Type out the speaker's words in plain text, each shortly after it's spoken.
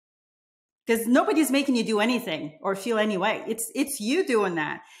because nobody's making you do anything or feel any way. It's you doing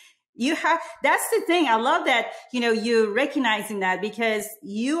that. That's the thing. I love that, you recognizing that, because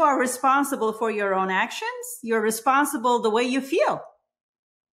you are responsible for your own actions. You're responsible the way you feel.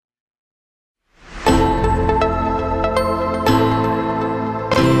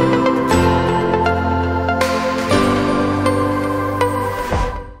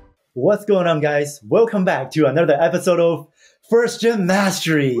 What's going on, guys? Welcome back to another episode of First Gen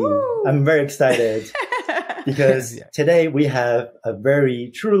Mastery. Woo! I'm very excited because today we have a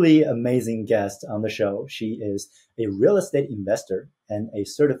very truly amazing guest on the show. She is a real estate investor and a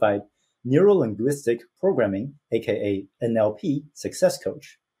certified Neuro-linguistic programming, aka NLP, success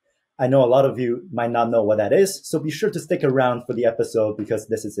coach. I know a lot of you might not know what that is, so be sure to stick around for the episode because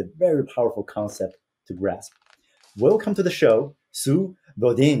this is a very powerful concept to grasp. Welcome to the show, Sue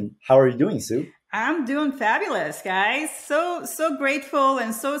Bodine. How are you doing, Sue? I'm doing fabulous, guys. So grateful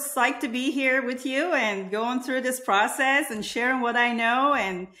and so psyched to be here with you and going through this process and sharing what I know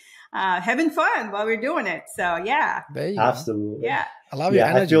and having fun while we're doing it. So yeah. Absolutely. Yeah. I love your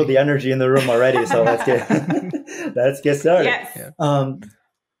energy. I feel the energy in the room already. So let's get started. Yes. Yeah.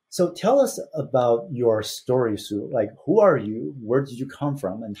 So tell us about your story, Sue. Like, who are you? Where did you come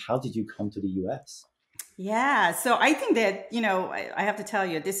from? And how did you come to the U.S.? Yeah. So I think that, I have to tell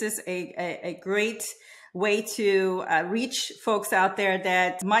you, this is a great way to reach folks out there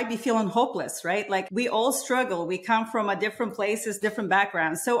that might be feeling hopeless, right? Like we all struggle. We come from different places, different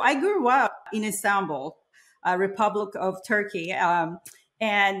backgrounds. So I grew up in Istanbul, Republic of Turkey.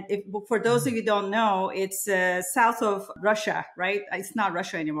 And for those of you who don't know, it's south of Russia, right? It's not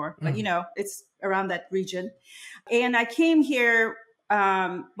Russia anymore, but it's around that region. And I came here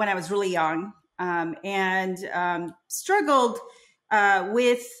when I was really young. And struggled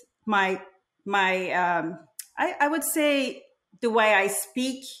with my I would say the way I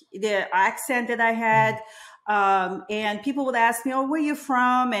speak, the accent that I had, and people would ask me, "Oh, where are you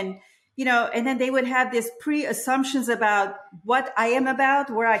from?" And and then they would have these pre-assumptions about what I am about,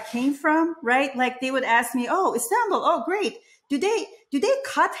 where I came from, right? Like they would ask me, "Oh, Istanbul, oh, great. Do they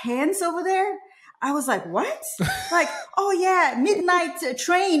cut hands over there?" I was like, what? Like, oh yeah, Midnight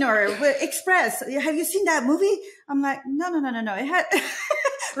Train or Express. Have you seen that movie? I'm like, no. It had,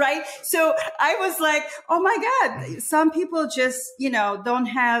 right? So I was like, oh my God, some people just, don't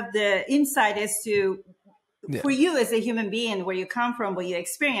have the insight as to for you as a human being, where you come from, what you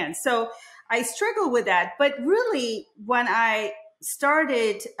experience. So I struggle with that. But really, when I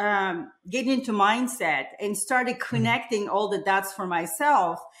started getting into mindset and started connecting all the dots for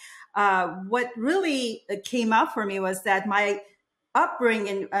myself, what really came up for me was that my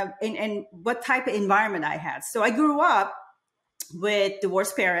upbringing and what type of environment I had. So I grew up with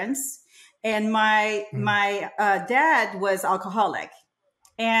divorced parents, and my dad was alcoholic,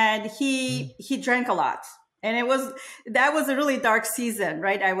 and he drank a lot. And that was a really dark season,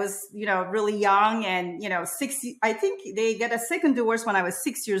 right? I was, really young and, I think they got a second divorce when I was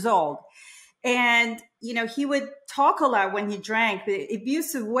 6 years old. And, he would talk a lot when he drank, the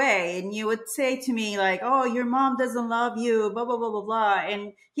abusive way. And you would say to me like, oh, your mom doesn't love you, blah, blah, blah, blah, blah.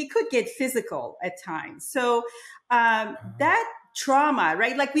 And he could get physical at times. So that trauma,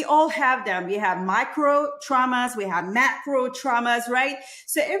 right? Like we all have them. We have micro traumas, we have macro traumas, right?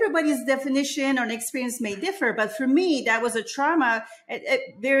 So everybody's definition or experience may differ. But for me, that was a trauma at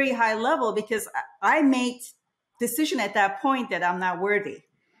very high level, because I made decision at that point that I'm not worthy,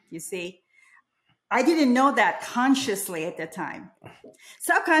 you see. I didn't know that consciously at the time.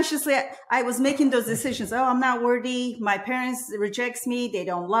 Subconsciously, I was making those decisions. Oh, I'm not worthy. My parents rejects me. They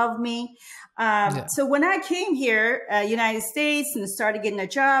don't love me. So when I came here, United States, and started getting a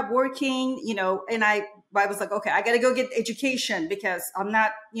job, working, and I was like, okay, I got to go get education because I'm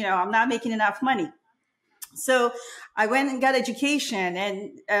not making enough money. So I went and got education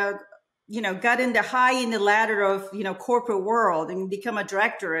and, got in the ladder of, corporate world and become a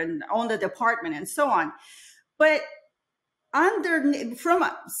director and own the department and so on. But from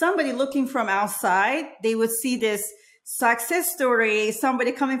somebody looking from outside, they would see this success story,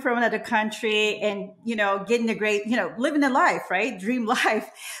 somebody coming from another country and, getting a great, living a life, right? Dream life.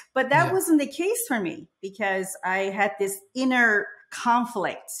 But that wasn't the case for me, because I had this inner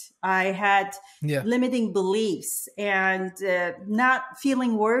conflict. I had limiting beliefs and not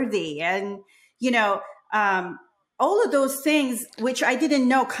feeling worthy. And, all of those things, which I didn't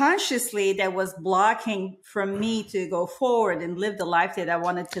know consciously, that was blocking from me to go forward and live the life that I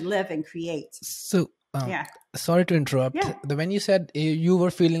wanted to live and create. So, sorry to interrupt. Yeah. When you said you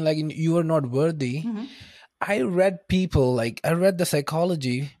were feeling like you were not worthy, I read the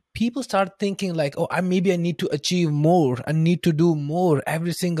psychology. people start thinking like, oh, maybe I need to achieve more. I need to do more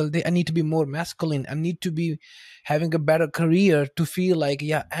every single day. I need to be more masculine. I need to be having a better career to feel like,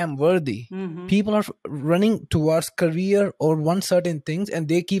 yeah, I'm worthy. Mm-hmm. People are running towards career or one certain things, and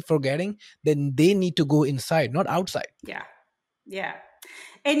they keep forgetting that they need to go inside, not outside. Yeah. Yeah.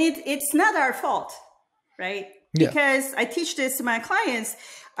 And it's not our fault, right? Because I teach this to my clients.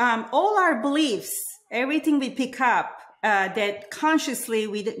 All our beliefs, everything we pick up that consciously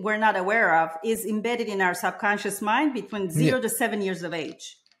we're not aware of is embedded in our subconscious mind between 0 to 7 years of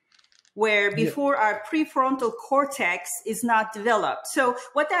age, where before our prefrontal cortex is not developed. So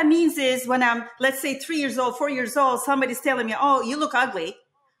what that means is when I'm, let's say 3 years old, 4 years old, somebody's telling me, oh, you look ugly.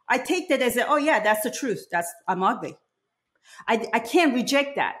 I take that as oh yeah, that's the truth. I'm ugly. I can't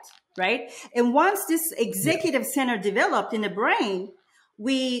reject that, right? And once this executive center developed in the brain,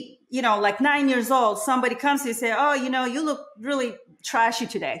 we, like 9 years old, somebody comes and say, oh, you look really trashy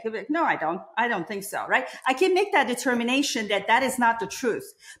today. He'll be like, no, I don't think so, right? I can make that determination that is not the truth.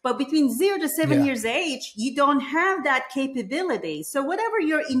 But between 0 to 7 years of age, you don't have that capability. So whatever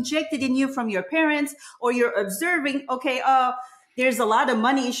you're injected in you from your parents or you're observing, okay, there's a lot of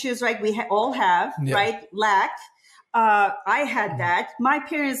money issues, right? We all have, right? Lack. I had that. My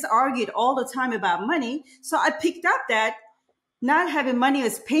parents argued all the time about money. So I picked up that not having money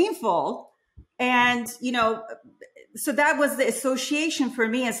is painful. And, so that was the association for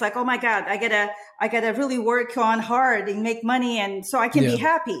me. It's like, oh my God, I gotta really work on hard and make money. And so I can be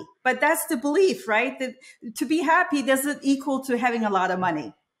happy. But that's the belief, right? That to be happy doesn't equal to having a lot of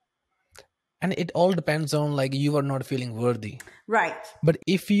money. And it all depends on like you are not feeling worthy. Right. But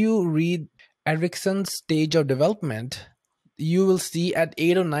if you read Erickson's stage of development, you will see at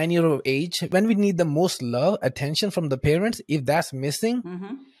 8 or 9 years of age, when we need the most love, attention from the parents, if that's missing,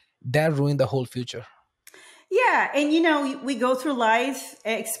 that ruined the whole future. Yeah. And, we go through life,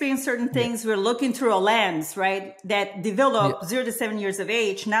 experience certain things. We're looking through a lens, right, that develop 0 to 7 years of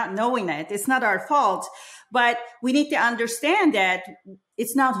age, not knowing it. It's not our fault, but we need to understand that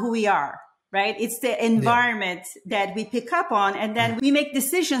it's not who we are. Right? It's the environment that we pick up on, and then we make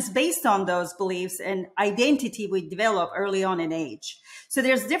decisions based on those beliefs and identity we develop early on in age. So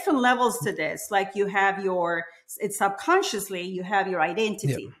there's different levels to this. Like you have it's subconsciously, you have your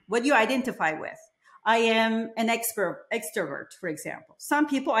identity, what you identify with. I am an extrovert, for example. Some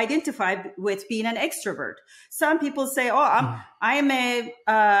people identify with being an extrovert. Some people say, oh, I am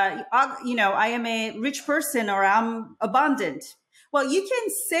a rich person, or I'm abundant. Well, you can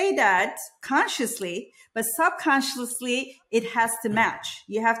say that consciously, but subconsciously, it has to match.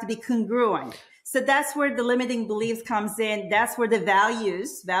 You have to be congruent. So that's where the limiting beliefs comes in. That's where the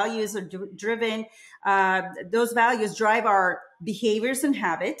values are driven. Those values drive our behaviors and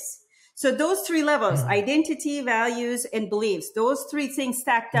habits. So those three levels, identity, values, and beliefs, those three things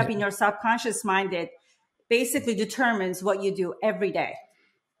stacked up in your subconscious mind that basically determines what you do every day.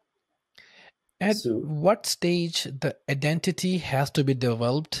 At what stage the identity has to be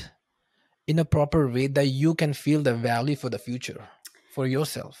developed in a proper way that you can feel the value for the future for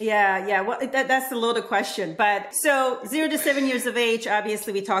yourself? Yeah. Well, that's a loaded question. But so 0 to 7 years of age,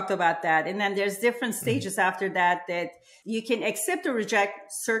 obviously we talked about that. And then there's different stages after that you can accept or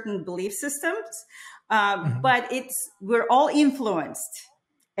reject certain belief systems. But we're all influenced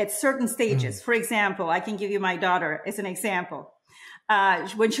at certain stages. For example, I can give you my daughter as an example.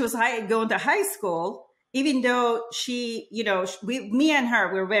 When she was going to high school, even though she, me and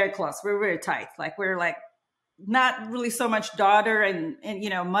her, we're very close. We're very tight. Like we're like not really so much daughter and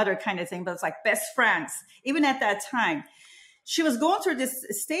mother kind of thing, but it's like best friends. Even at that time, she was going through this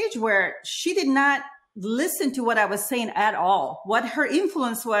stage where she did not listen to what I was saying at all. What her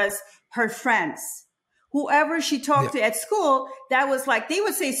influence was her friends. Whoever she talked to at school, that was like, they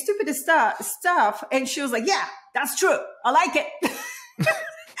would say stupid stuff. And she was like, yeah, that's true. I like it.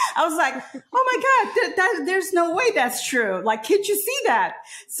 I was like, oh my God, there's no way that's true. Like, can't you see that?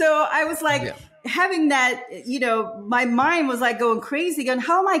 So I was like, having that, my mind was like going crazy, going,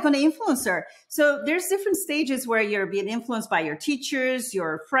 how am I going to influence her? So there's different stages where you're being influenced by your teachers,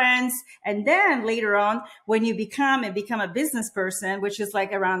 your friends. And then later on, when you become a business person, which is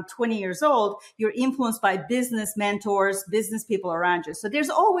like around 20 years old, you're influenced by business mentors, business people around you. So there's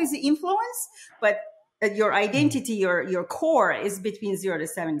always the influence, but your identity, your core is between 0 to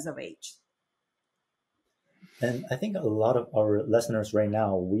 7 years of age. And I think a lot of our listeners right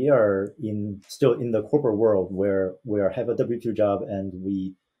now, we are still in the corporate world where we have a W-2 job and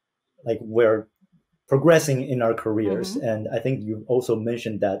we're progressing in our careers. And I think you've also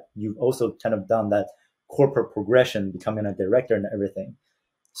mentioned that you've also kind of done that corporate progression, becoming a director and everything.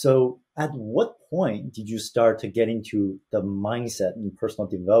 So at what point did you start to get into the mindset and personal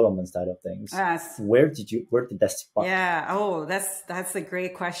development side of things? Yes. Where did that spark? Yeah. Oh, that's a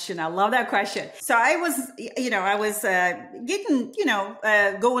great question. I love that question. So I was getting,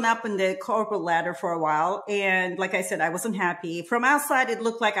 going up in the corporate ladder for a while. And like I said, I wasn't happy. From outside, it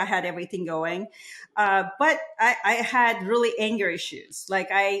looked like I had everything going. But I had really anger issues. Like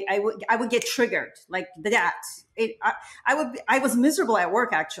I would get triggered like that. I was miserable at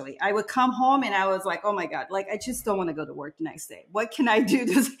work. Actually, I would come home and I was like, oh my God, like, I just don't want to go to work the next day. What can I do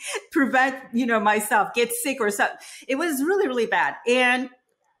to prevent, myself get sick or something? It was really, really bad. And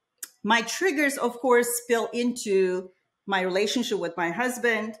my triggers, of course, spill into my relationship with my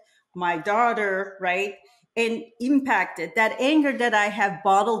husband, my daughter, right? And impacted that anger that I have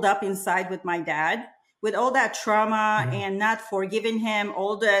bottled up inside with my dad, with all that trauma and not forgiving him,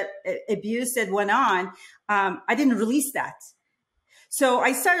 all the abuse that went on. I didn't release that. So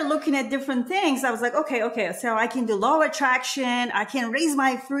I started looking at different things. I was like, okay. So I can do law of attraction. I can raise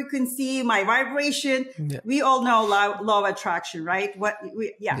my frequency, my vibration. Yeah. We all know law of attraction, right?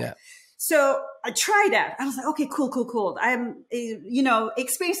 Yeah. So I tried that. I was like, okay, cool. I'm,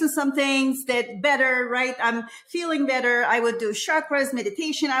 experiencing some things that better, right? I'm feeling better. I would do chakras,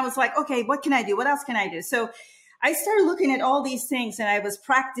 meditation. I was like, okay, what can I do? What else can I do? So I started looking at all these things and I was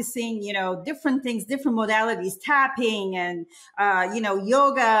practicing, different things, different modalities, tapping and,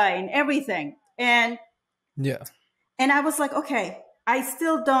 yoga and everything. And I was like, okay, I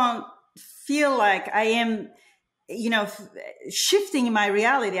still don't feel like I am, shifting in my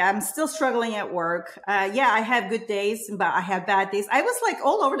reality. I'm still struggling at work. I have good days, but I have bad days. I was like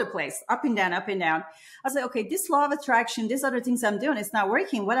all over the place, up and down, up and down. I was like, okay, this law of attraction, these other things I'm doing, it's not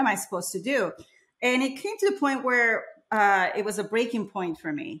working. What am I supposed to do? And it came to the point where it was a breaking point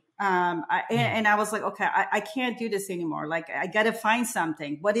for me. And I was like, okay, I can't do this anymore. Like, I got to find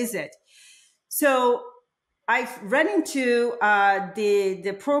something. What is it? So I've run into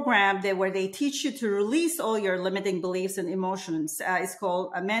the program where they teach you to release all your limiting beliefs and emotions. It's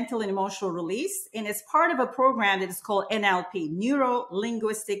called a mental and emotional release. And it's part of a program that is called NLP,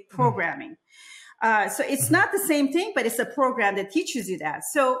 Neuro-linguistic programming. So it's not the same thing, but it's a program that teaches you that.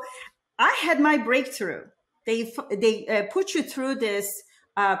 So I had my breakthrough. They put you through this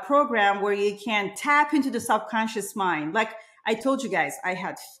program where you can tap into the subconscious mind. Like I told you guys, I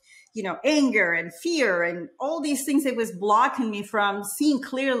had, anger and fear and all these things that was blocking me from seeing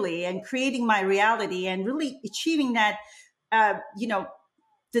clearly and creating my reality and really achieving that,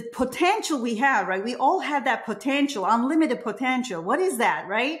 the potential we have, right? We all have that potential, unlimited potential. What is that,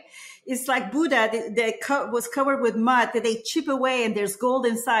 right? It's like Buddha that was covered with mud that they chip away and there's gold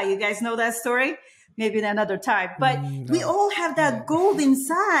inside. You guys know that story? Maybe another time. But we all have that gold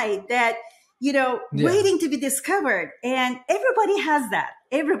inside that, waiting to be discovered. And everybody has that.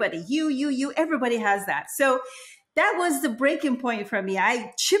 Everybody, you, everybody has that. So that was the breaking point for me.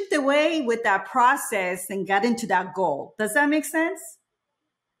 I chipped away with that process and got into that goal. Does that make sense?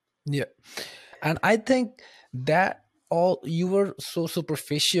 Yeah. And I think that you were so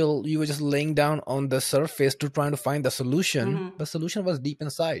superficial. You were just laying down on the surface to trying to find the solution. The solution was deep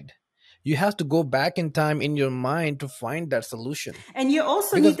inside. You have to go back in time in your mind to find that solution. And you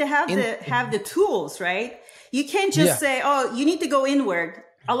also need to have the tools, right? You can't just say, oh, you need to go inward.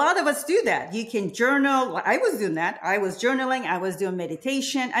 A lot of us do that. You can journal. I was doing that. I was journaling. I was doing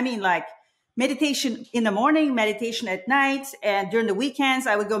meditation. I mean, like meditation in the morning, meditation at night. And during the weekends,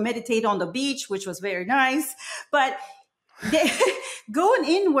 I would go meditate on the beach, which was very nice. But going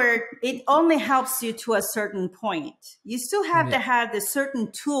inward, it only helps you to a certain point. You still have to have the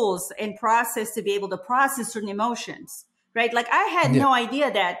certain tools and process to be able to process certain emotions, right? Like I had no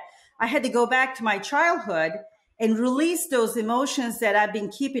idea that I had to go back to my childhood and release those emotions that I've been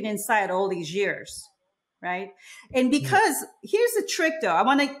keeping inside all these years, right? And because here's the trick though, I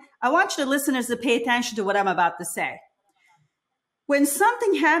want you listeners to pay attention to what I'm about to say. When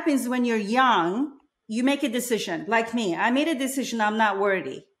something happens when you're young, you make a decision. Like me, I made a decision I'm not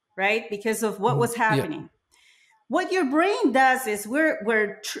worthy, right? Because of what was happening. What your brain does is we're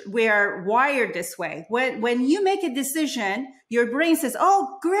wired this way. When you make a decision, your brain says,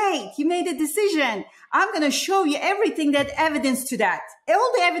 oh, great, you made a decision. I'm going to show you everything that evidence to that.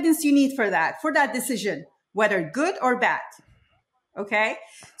 All the evidence you need for that decision, whether good or bad. Okay.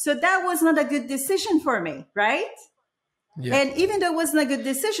 So that was not a good decision for me, right? Yeah. And even though it wasn't a good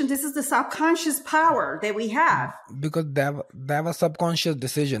decision, this is the subconscious power that we have. Because that was subconscious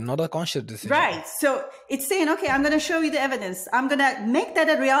decision, not a conscious decision. Right. So it's saying, okay, I'm going to show you the evidence. I'm going to make that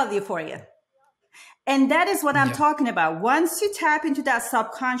a reality for you. And that is what I'm talking about. Once you tap into that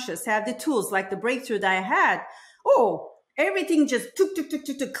subconscious, have the tools like the breakthrough that I had, everything just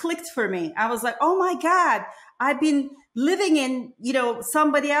clicked for me. I was like, oh my God, I've been living in,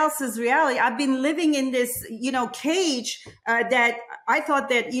 somebody else's reality. I've been living in this, cage that I thought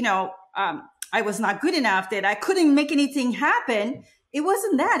that, I was not good enough, that I couldn't make anything happen. It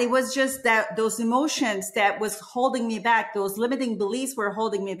wasn't that. It was just that those emotions that was holding me back, those limiting beliefs were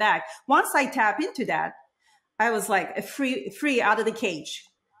holding me back. Once I tap into that, I was like a free out of the cage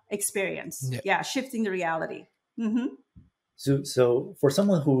experience. Yeah, shifting the reality. Mm-hmm. So for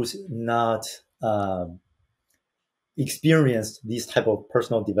someone who's not experienced these type of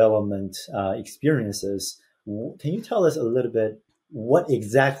personal development experiences, can you tell us a little bit what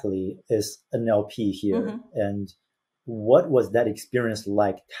exactly is NLP here? Mm-hmm. And what was that experience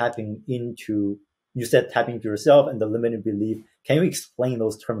like tapping into, you said tapping into yourself and the limiting belief. Can you explain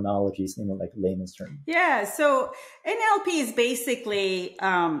those terminologies in like layman's terms? Yeah. So NLP is basically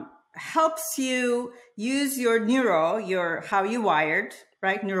helps you use your how you wired,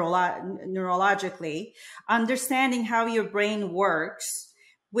 right? Neurologically, understanding how your brain works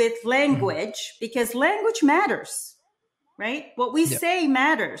with language, because language matters, right? What we say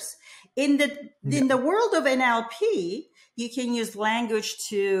matters. In the world of NLP, you can use language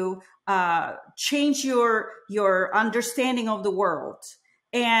to change your understanding of the world,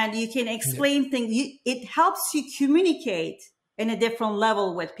 and you can explain things. It helps you communicate in a different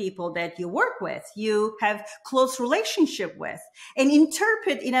level with people that you work with, you have close relationship with, and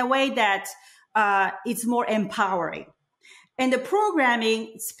interpret in a way that it's more empowering. And the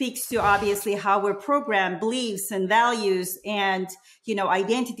programming speaks to obviously how we're programmed, beliefs and values and,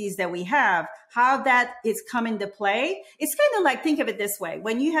 identities that we have, how that is come into play. It's kind of like, think of it this way.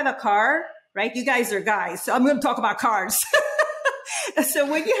 When you have a car, right? You guys are guys, so I'm going to talk about cars. So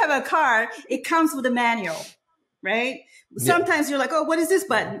when you have a car, it comes with a manual, right? Sometimes you're like, oh, what is this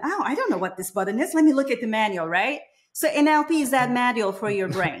button? Oh, I don't know what this button is. Let me look at the manual, right? So NLP is that manual for your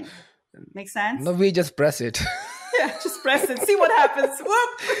brain. Make sense? No, we just press it. Yeah, just press it. See what happens. Whoop.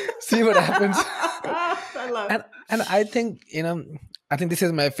 See what happens. I love it. And I think, I think this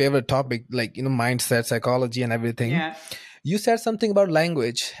is my favorite topic, like, mindset, psychology and everything. Yeah. You said something about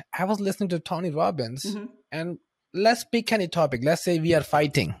language. I was listening to Tony Robbins, and let's pick any topic. Let's say we are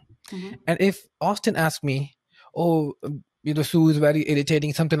fighting. And if Austin asked me, oh, Sue is very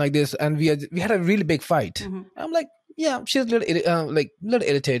irritating, something like this, and we had a really big fight. I'm like, yeah, she's a little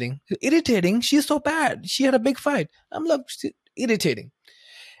irritating. Irritating? She's so bad. She had a big fight. I'm like, irritating.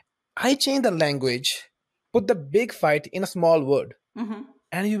 I changed the language, put the big fight in a small word.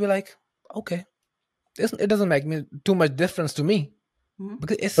 And you'll be like, okay, it doesn't make too much difference to me.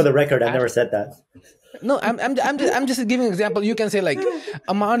 Because it's, for the record, I never said that. No, I'm just giving an example. You can say like,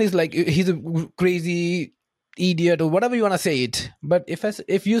 Aman is like, he's a crazy idiot or whatever you want to say it. But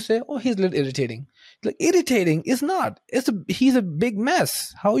if you say, oh, he's a little irritating, like irritating is not. He's a big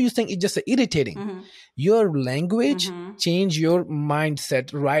mess. How are you saying it's just irritating? Your language change your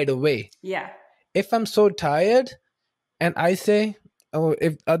mindset right away. Yeah. If I'm so tired and I say, oh,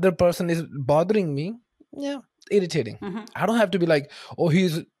 if other person is bothering me, yeah, irritating. I don't have to be like, oh,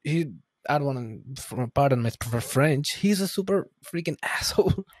 I don't want to, pardon my French, he's a super freaking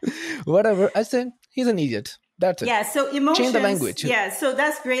asshole. Whatever. I said, he's an idiot. That's it. Yeah, so emotions. Change the language. Yeah, so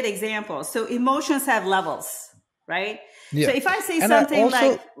that's a great example. So emotions have levels, right? Yeah. So if I say something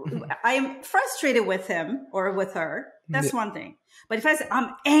like, I'm frustrated with him or with her, that's one thing. But if I say,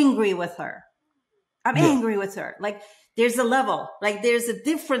 I'm angry with her, like, there's a level, like there's a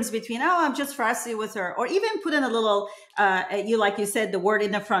difference between, oh, I'm just frustrated with her, or even put in a little, like you said, the word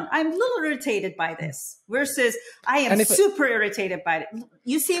in the front. I'm a little irritated by this versus I am super irritated by it.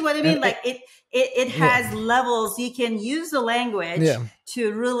 You see what I mean? Like it has levels. You can use the language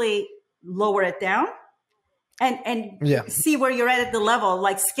to really lower it down and see where you're at the level,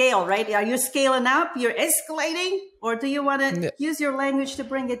 like scale, right? Are you scaling up? You're escalating, or do you want to use your language to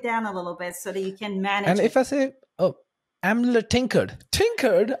bring it down a little bit so that you can manage it? And if I say, oh, I'm a little tinkered.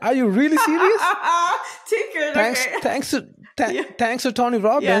 Tinkered? Are you really serious? Tinkered. Thanks to Tony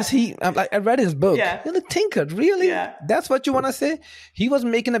Robbins. I read his book. Yeah. Little tinkered, really? Yeah. That's what you want to say? He was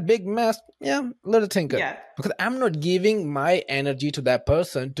making a big mess. Yeah, little tinkered. Yeah. Because I'm not giving my energy to that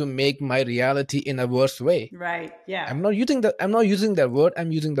person to make my reality in a worse way. Right. Yeah. I'm not using that word.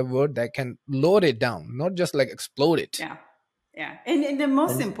 I'm using the word that can lower it down, not just like explode it. Yeah. Yeah. And the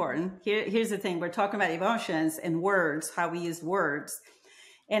most important, here's the thing, we're talking about emotions and words, how we use words.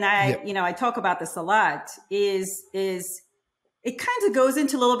 And I talk about this a lot, is it kind of goes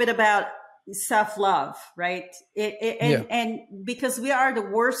into a little bit about self-love, right? And because we are the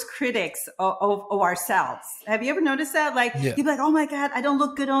worst critics of ourselves. Have you ever noticed that? Like, you'd be like, oh my God, I don't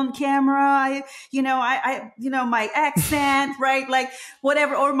look good on camera. I my accent, right? Like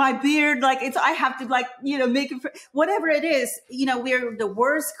whatever, or my beard, like I have to like, make it, whatever it is, we're the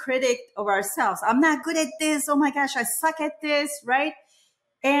worst critic of ourselves. I'm not good at this. Oh my gosh, I suck at this, right?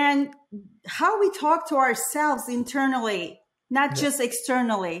 And how we talk to ourselves internally, not just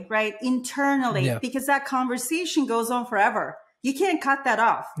externally, right? Internally, because that conversation goes on forever. You can't cut that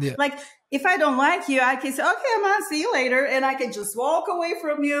off. Like if I don't like you, I can say, okay, I'm gonna see you later. And I can just walk away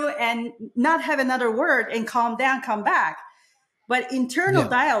from you and not have another word and calm down, come back. But internal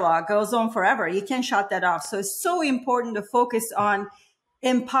dialogue goes on forever. You can't shut that off. So it's so important to focus on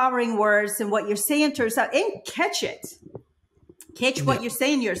empowering words and what you're saying to yourself and catch it. Catch what you're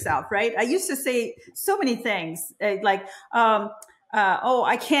saying to yourself, right? I used to say so many things like, oh,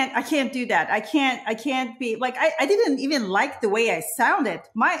 I can't do that. I can't be like, I didn't even like the way I sounded.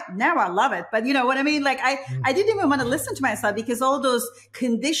 Now I love it. But you know what I mean? Like I didn't even want to listen to myself because all those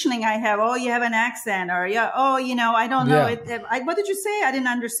conditioning I have, oh, you have an accent or I don't know it. What did you say? I didn't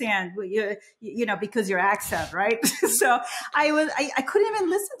understand, because your accent, right? So I couldn't even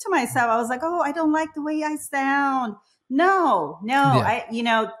listen to myself. I was like, oh, I don't like the way I sound. No,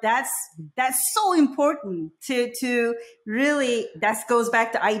 that's so important to really, that goes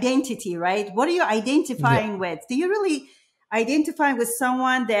back to identity, right? What are you identifying with? Do you really identify with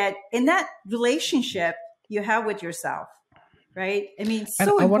someone that in that relationship you have with yourself, right? I mean, so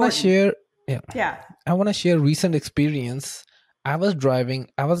important. I want to share recent experience. I was driving,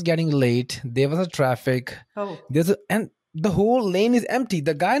 I was getting late. There was a traffic. And the whole lane is empty.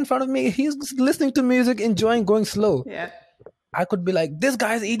 The guy in front of me, he's listening to music, enjoying, going slow. I could be like, this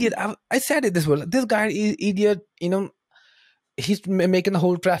guy's idiot. I said it this way. This guy is idiot. He's making the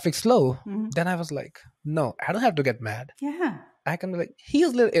whole traffic slow. Then I was like, no, I don't have to get mad. I can be like, he's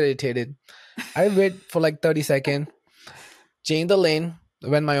a little irritated. I wait for like 30 seconds, change the lane,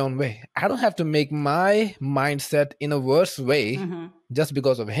 went my own way. I don't have to make my mindset in a worse way just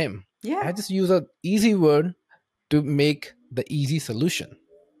because of him. I just use an easy word to make the easy solution.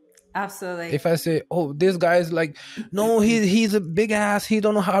 Absolutely. If I say, oh, this guy is like, no, he's a big ass. He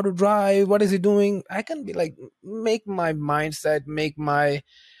don't know how to drive. What is he doing? I can be like, make my mindset, make my,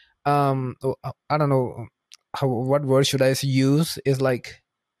 I don't know what word should I use, is like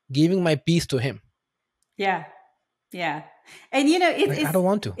giving my peace to him. Yeah. And it's I don't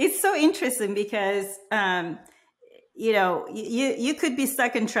want to. It's so interesting because, you could be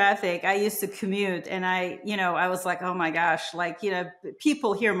stuck in traffic. I used to commute and I was like, oh my gosh, like,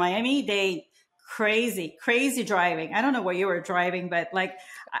 people here in Miami, they crazy driving. I don't know where you were driving, but like,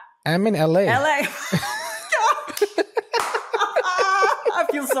 I'm in LA. I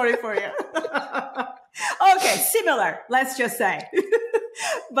feel sorry for you. Okay. Similar, let's just say.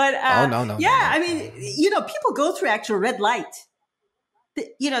 But, no. I mean, people go through actual red light.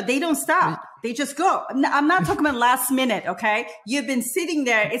 They don't stop. They just go. I'm not talking about last minute. Okay. You've been sitting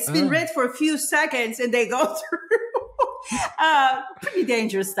there. It's been red for a few seconds and they go through, pretty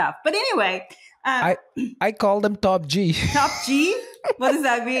dangerous stuff. But anyway, I call them Top G. Top G? What does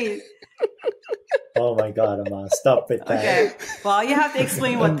that mean? Oh my God, Amma, stop it. Okay. Well, you have to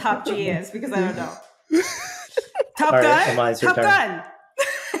explain what Top G is because I don't know. Top All Gun? right, Amma, it's your Top turn.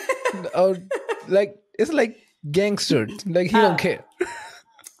 Gun? Like, it's like gangster. Like, he don't care.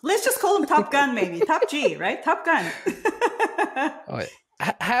 Let's just call him Top Gun, maybe. Top G, right? Top Gun.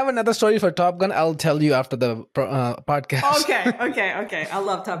 I have another story for Top Gun. I'll tell you after the podcast. Okay. I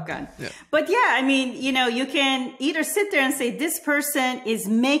love Top Gun. But I mean, you can either sit there and say, this person is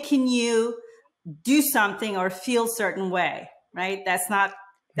making you do something or feel a certain way, right? That's not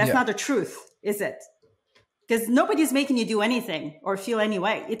the truth, is it? Because nobody's making you do anything or feel any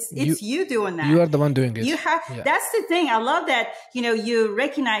way. It's you doing that. You are the one doing it. That's the thing. I love that, you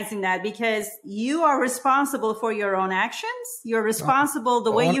recognizing that because you are responsible for your own actions. You're responsible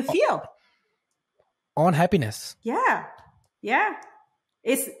the way you feel. On happiness. Yeah.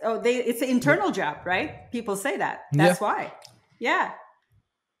 It's an internal job, right? People say that. That's why. Yeah.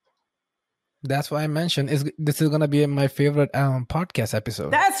 That's why I mentioned this is going to be my favorite podcast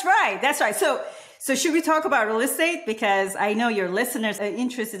episode. That's right. So should we talk about real estate? Because I know your listeners are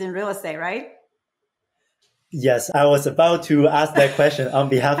interested in real estate, right? Yes, I was about to ask that question on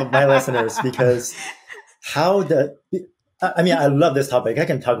behalf of my listeners because I love this topic. I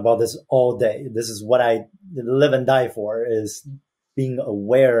can talk about this all day. This is what I live and die for, is being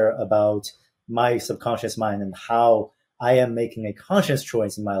aware about my subconscious mind and how I am making a conscious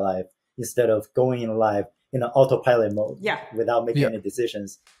choice in my life instead of going in life in an autopilot mode without making any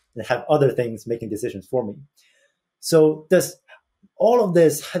decisions. and have other things making decisions for me. So does all of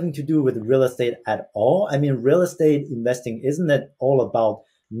this having to do with real estate at all? I mean, real estate investing, isn't it all about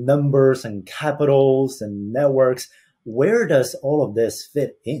numbers and capitals and networks? Where does all of this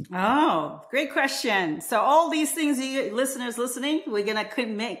fit in? Oh, great question. So all these things, you listeners listening, we're going to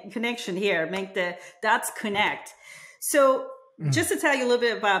make connection here, make the dots connect. So just to tell you a little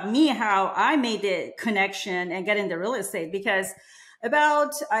bit about me, how I made the connection and got into real estate, because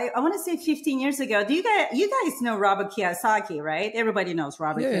about, I want to say 15 years ago, you guys know Robert Kiyosaki, right? Everybody knows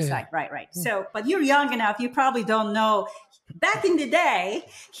Robert Kiyosaki. Right. So, but you're young enough, you probably don't know. Back in the day,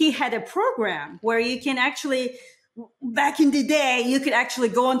 he had a program where you can actually, back in the day, you could actually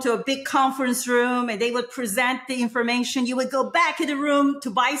go into a big conference room and they would present the information. You would go back in the room to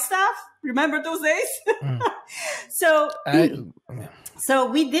buy stuff. Remember those days?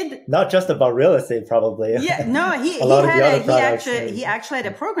 So we did not just about real estate, probably. Yeah, no, he actually had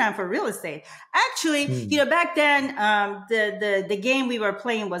a program for real estate. Actually, back then, the game we were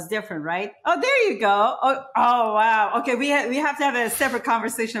playing was different, right? Oh, there you go. Oh wow. Okay, we have to have a separate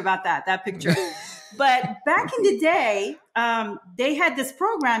conversation about that picture. But back in the day, they had this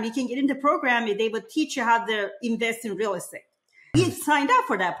program. You can get into the program. They would teach you how to invest in real estate. He signed up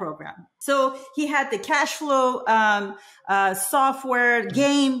for that program. So he had the cash flow software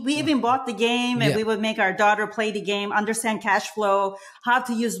game. We even bought the game and we would make our daughter play the game, understand cash flow, how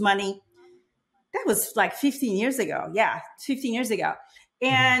to use money. That was like 15 years ago. Yeah, 15 years ago.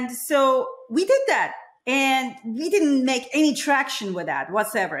 And so we did that. And we didn't make any traction with that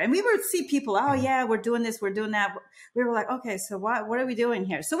whatsoever. And we would see people, oh yeah, we're doing this, we're doing that. We were like, okay, so what are we doing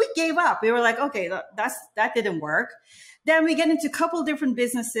here? So we gave up. We were like, okay, that didn't work. Then we get into a couple different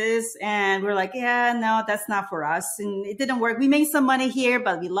businesses and we're like, yeah, no, that's not for us. And it didn't work. We made some money here,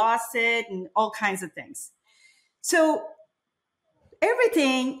 but we lost it and all kinds of things. So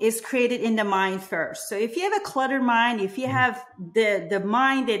everything is created in the mind first. So if you have a cluttered mind, if you have the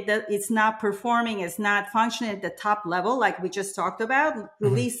mind that it's not performing, it's not functioning at the top level, like we just talked about,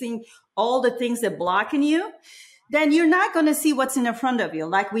 releasing all the things that blocking you, then you're not going to see what's in the front of you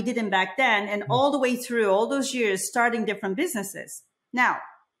like we didn't back then. And all the way through all those years, starting different businesses. Now,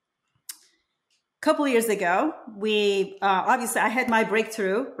 a couple of years ago, we obviously I had my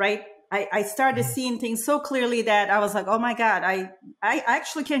breakthrough, right? I started seeing things so clearly that I was like, oh my God, I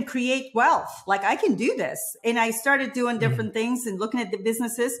actually can create wealth. Like I can do this. And I started doing different things and looking at the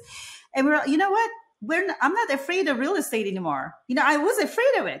businesses. And we're, you know what? I'm not afraid of real estate anymore. I was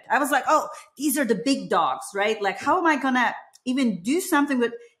afraid of it. I was like, oh, these are the big dogs, right? Like, how am I going to even do something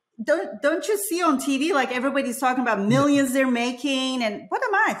with, don't you see on TV, like everybody's talking about millions they're making and what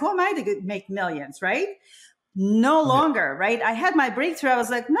am I? Who am I to make millions, right? No longer, right? I had my breakthrough. I was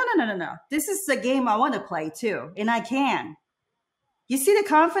like, no. This is the game I want to play too. And I can. You see the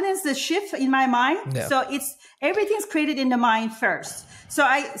confidence, the shift in my mind? Yeah. So everything's created in the mind first. So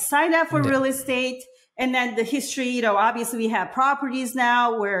I signed up for real estate and then the history, obviously we have properties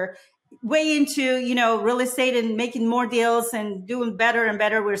now. We're way into, real estate and making more deals and doing better and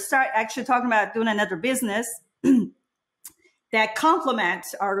better. We're actually talking about doing another business that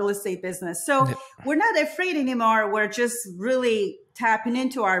complements our real estate business. So we're not afraid anymore. We're just really tapping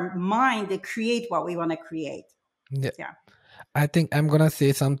into our mind to create what we want to create. Yeah. I think I'm going to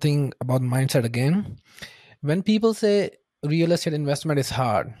say something about mindset again. When people say real estate investment is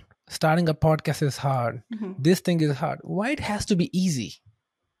hard, starting a podcast is hard, this thing is hard, why it has to be easy?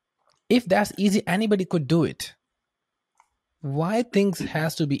 If that's easy, anybody could do it. Why things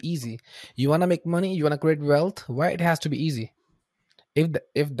has to be easy? You want to make money, you want to create wealth, why it has to be easy?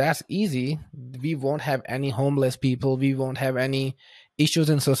 If that's easy, we won't have any homeless people, we won't have any issues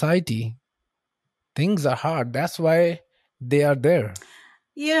in society. Things are hard. That's why they are there.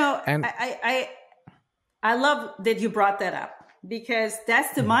 And I love that you brought that up because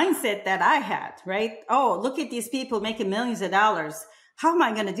that's the mindset that I had, right? Oh, look at these people making millions of dollars. How am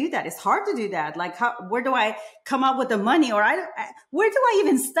I going to do that? It's hard to do that. Like, where do I come up with the money? Or where do I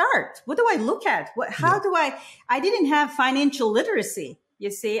even start? What do I look at? I didn't have financial literacy.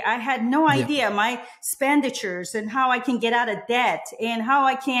 You see, I had no idea my expenditures and how I can get out of debt and how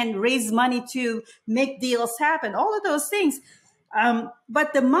I can raise money to make deals happen. All of those things.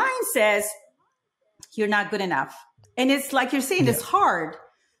 But the mind says you're not good enough. And it's like you're saying, it's hard,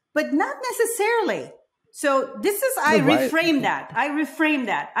 but not necessarily. So I reframe that.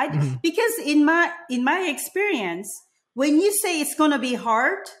 Because in my experience, when you say it's going to be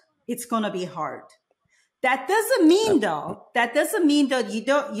hard, it's going to be hard. That doesn't mean though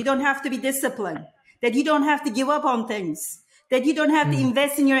you don't have to be disciplined, that you don't have to give up on things, that you don't have to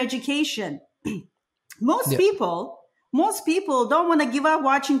invest in your education. Most people Most people don't want to give up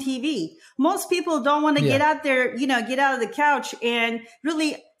watching TV. Most people don't want to get out there, get out of the couch and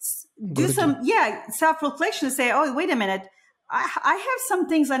really do some, self-reflection and say, oh, wait a minute. I have some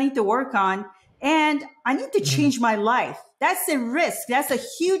things I need to work on and I need to change my life. That's a risk. That's a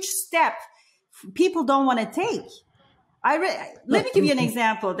huge step people don't want to take. Let me give you an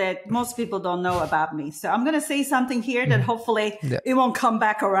example that most people don't know about me. So I'm going to say something here that hopefully it won't come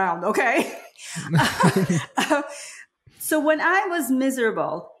back around. Okay. So when I was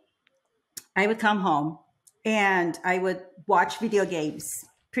miserable, I would come home and I would watch video games,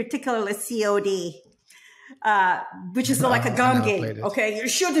 particularly COD, which is like a gun game. Okay. You're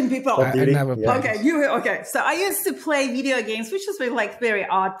shooting people. I never played it. Okay. So I used to play video games, which is like very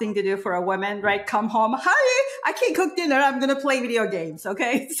odd thing to do for a woman, right? Come home. Hi, I can't cook dinner. I'm going to play video games.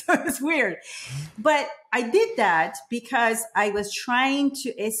 Okay. So it's weird. But I did that because I was trying to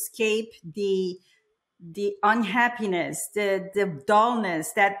escape the unhappiness, the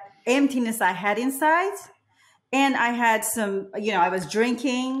dullness, that emptiness I had inside. And I had some, I was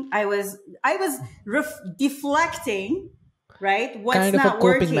drinking. I was deflecting, right? What's kind of not a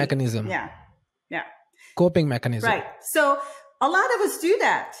coping working. mechanism. Yeah. Coping mechanism. Right. So a lot of us do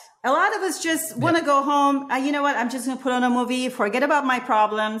that. A lot of us just want to go home. You know what? I'm just going to put on a movie, forget about my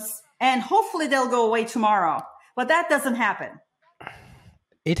problems, and hopefully they'll go away tomorrow. But that doesn't happen.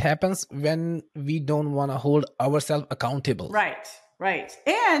 It happens when we don't want to hold ourselves accountable. Right.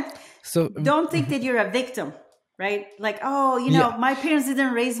 And so don't think that you're a victim, right? Like, oh, my parents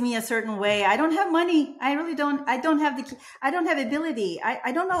didn't raise me a certain way. I don't have money. I really don't. I don't have ability.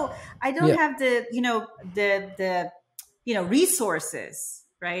 I don't know. I don't have the resources,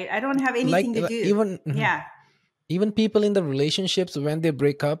 right? I don't have anything to do. Even people in the relationships, when they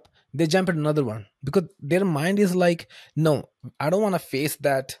break up, they jump at another one because their mind is like, no, I don't want to face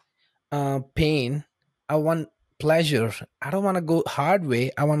that pain. I want pleasure. I don't want to go hard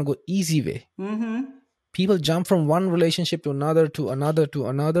way. I want to go easy way. People jump from one relationship to another, to another, to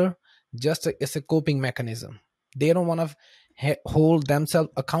another. It's a coping mechanism. They don't want to hold themselves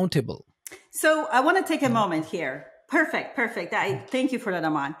accountable. So I want to take a moment here. Perfect. Thank you for that,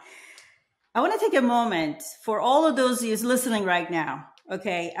 Aman. I want to take a moment for all of those who's listening right now.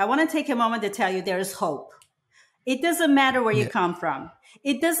 Okay. I want to take a moment to tell you there is hope. It doesn't matter where you come from.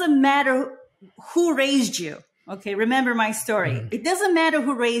 It doesn't matter who raised you. Okay. Remember my story. It doesn't matter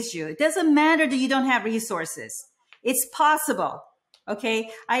who raised you. It doesn't matter that you don't have resources. It's possible. Okay.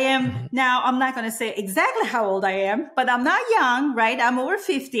 I am now, I'm not going to say exactly how old I am, but I'm not young, right? I'm over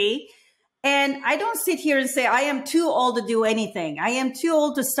 50. And I don't sit here and say, I am too old to do anything. I am too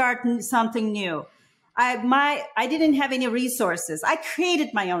old to start something new. I didn't have any resources. I created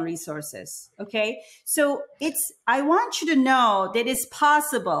my own resources. Okay. So I want you to know that it's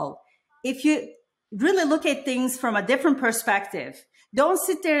possible if you really look at things from a different perspective. Don't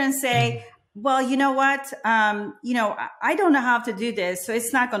sit there and say, well, you know what? I don't know how to do this, so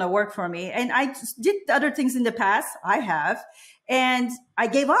it's not going to work for me. And I did other things in the past. I have. And I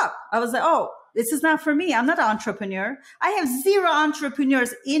gave up. I was like, oh, this is not for me. I'm not an entrepreneur. I have 0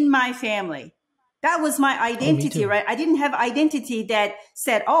 entrepreneurs in my family. That was my identity, right? I didn't have identity that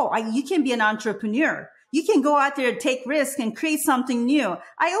said, oh, you can be an entrepreneur. You can go out there and take risks and create something new.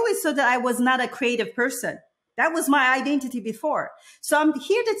 I always thought that I was not a creative person. That was my identity before. So I'm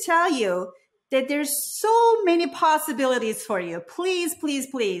here to tell you that there's so many possibilities for you. Please, please,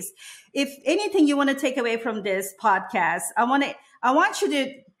 please. If anything you want to take away from this podcast, I want you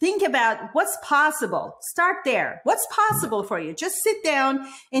to think about what's possible. Start there. What's possible for you? Just sit down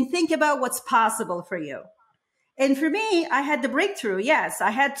and think about what's possible for you. And for me, I had the breakthrough. Yes, I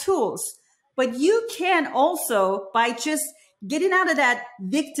had tools, but you can also, by just getting out of that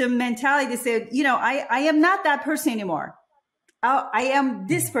victim mentality, say, I am not that person anymore. I am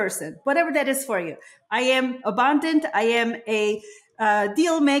this person, whatever that is for you. I am abundant. I am a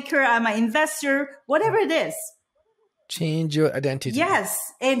deal maker. I'm an investor, whatever it is. Change your identity. Yes.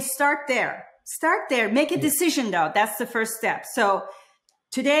 And start there. Make a decision though. That's the first step. So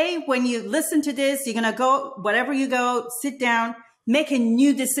today, when you listen to this, you're going to go, whatever you go, sit down, make a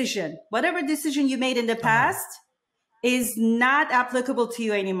new decision. Whatever decision you made in the past is not applicable to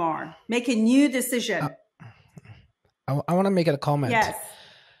you anymore. Make a new decision. I want to make a comment. Yes.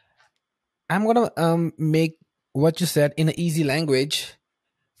 I'm going to make what you said in an easy language.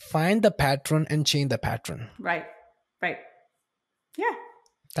 Find the pattern and change the pattern. Right. Yeah.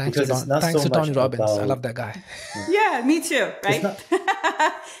 Thanks to Tony Robbins. I love that guy. Yeah, me too. Right.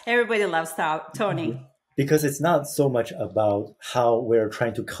 Everybody loves Tony. Because it's not so much about how we're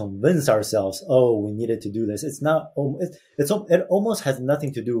trying to convince ourselves, oh, we needed to do this. It's not, it almost has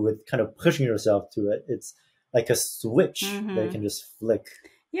nothing to do with kind of pushing yourself to it. It's like a switch that you can just flick.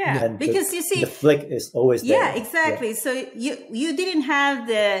 Yeah, And because you see, the flick is always there. Yeah, exactly. Yeah. So you didn't have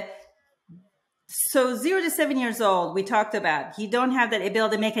so 0 to 7 years old, we talked about, you don't have that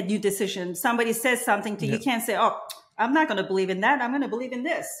ability to make a new decision. Somebody says something to you, you can't say, oh, I'm not going to believe in that. I'm going to believe in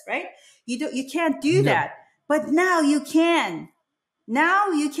this, right? You can't do that. But now you can.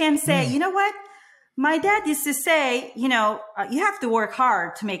 Now you can say, you know what? My dad used to say, you have to work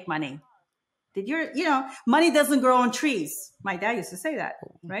hard to make money. Money doesn't grow on trees. My dad used to say that,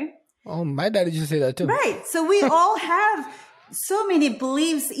 right? Oh, my dad used to say that too. Right. So we all have so many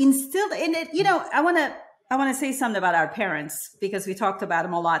beliefs instilled in it. I want to say something about our parents because we talked about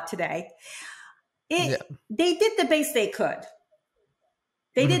them a lot today. They did the best they could.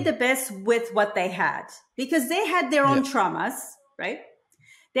 They did the best with what they had because they had their own traumas, right?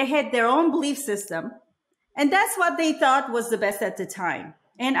 They had their own belief system. And that's what they thought was the best at the time.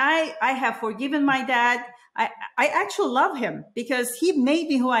 And I have forgiven my dad. I actually love him because he made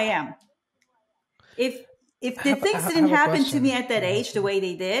me who I am. If the things didn't happen to me at that age the way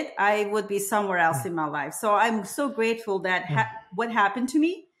they did, I would be somewhere else in my life. So I'm so grateful that what happened to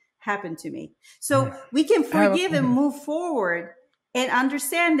me happened to me. So we can forgive and move forward and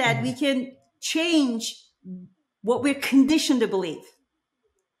understand that we can change what we're conditioned to believe.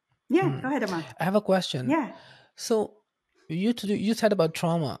 Yeah, go ahead, Aman. I have a question. Yeah. So you said about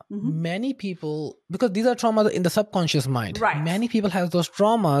trauma. Many people, because these are traumas in the subconscious mind. Right. Many people have those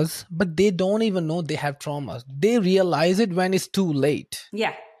traumas, but they don't even know they have traumas. They realize it when it's too late.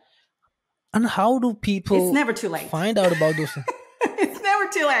 Yeah. And how do people? It's never too late. Find out about those. It's never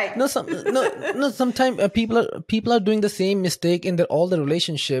too late. No. Sometimes people are doing the same mistake in all the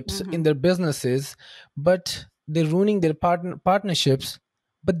relationships, in their businesses, but they're ruining their partnerships.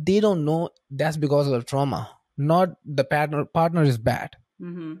 But they don't know that's because of the trauma. Not the partner is bad.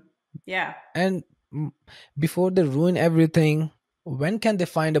 Yeah. And before they ruin everything, when can they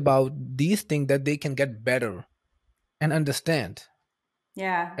find about these things that they can get better and understand?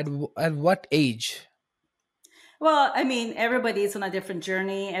 Yeah. At what age? Well, I mean, everybody's on a different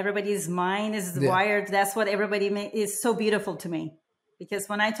journey. Everybody's mind is wired. That's what everybody is so beautiful to me. Because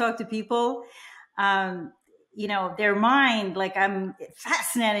when I talk to people, their mind, like I'm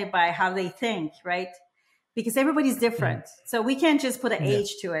fascinated by how they think, right? Because everybody's different. So we can't just put an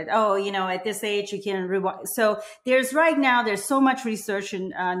age to it. Oh, at this age, you can rewire. So there's so much research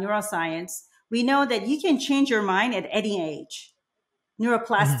in neuroscience. We know that you can change your mind at any age.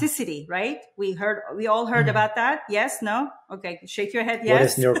 Neuroplasticity, right? We all heard about that. Yes? No? Okay. Shake your head.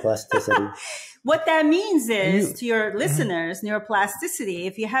 Yes. What is neuroplasticity? What that means is to your listeners, neuroplasticity,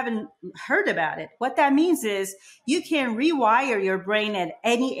 if you haven't heard about it, what that means is you can rewire your brain at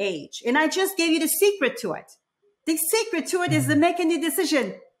any age. And I just gave you the secret to it. The secret to it is the making the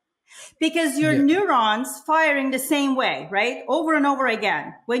decision because your neurons firing the same way, right? Over and over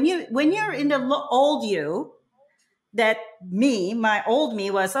again. When you're in the old you, that my old me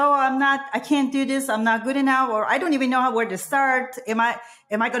was, I can't do this. I'm not good enough, or I don't even know where to start. Am I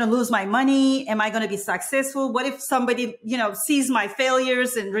going to lose my money? Am I going to be successful? What if somebody, sees my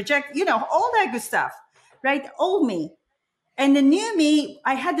failures and reject, all that good stuff, right? Old me. And the new me,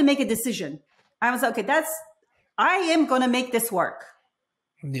 I had to make a decision. I was, I am going to make this work.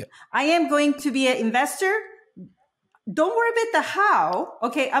 Yeah. I am going to be an investor. Don't worry about the how.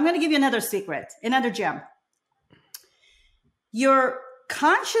 Okay. I'm going to give you another secret, another gem. Your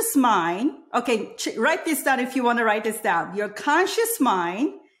conscious mind, write this down if you want to write this down. Your conscious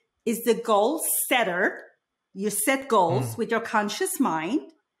mind is the goal setter. You set goals with your conscious mind.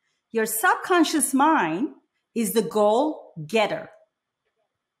 Your subconscious mind is the goal getter.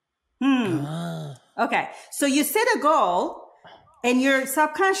 Okay. So you set a goal and your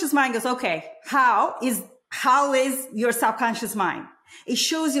subconscious mind goes, okay, how is your subconscious mind? It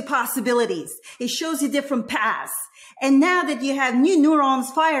shows you possibilities. It shows you different paths. And now that you have new neurons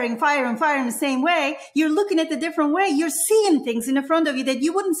firing the same way, you're looking at the different way. You're seeing things in front of you that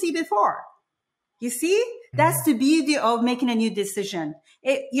you wouldn't see before. You see? That's the beauty of making a new decision.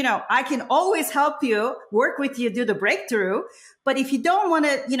 I can always help you, work with you, do the breakthrough. But if you don't want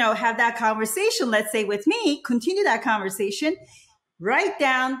to, have that conversation, let's say with me, continue that conversation, write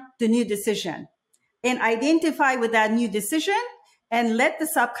down the new decision and identify with that new decision and let the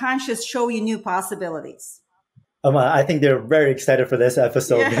subconscious show you new possibilities. I think they're very excited for this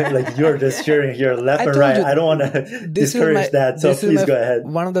episode. Like you're just sharing here left and right. I don't want to discourage that. So please go ahead.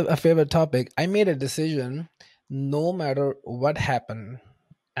 One of a favorite topic. I made a decision. No matter what happened,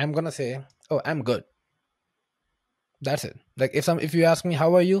 I'm gonna say, "Oh, I'm good." That's it. Like if you ask me,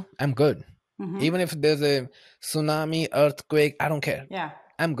 "How are you?" I'm good. Even if there's a tsunami, earthquake, I don't care. Yeah,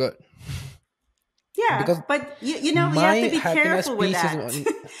 I'm good. Yeah, because but you know, you have to be careful with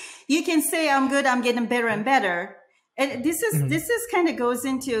that. You can say, I'm good, I'm getting better and better. And this is kind of goes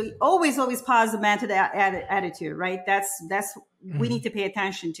into always positive attitude, right? That's we need to pay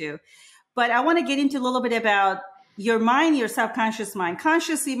attention to. But I want to get into a little bit about your mind, your subconscious mind.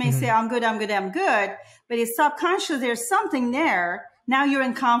 Consciously, you may say, I'm good, I'm good, I'm good. But it's subconscious, there's something there. Now you're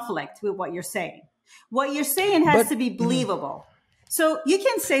in conflict with what you're saying. What you're saying has to be believable. So you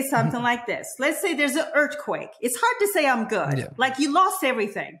can say something like this. Let's say there's an earthquake. It's hard to say I'm good. Yeah. Like you lost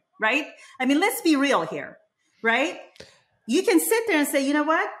everything, right? I mean, let's be real here, right? You can sit there and say, you know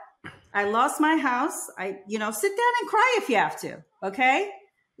what? I lost my house. Sit down and cry if you have to. Okay.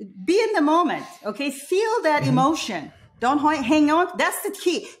 Be in the moment. Okay. Feel that emotion. Don't hang on. That's the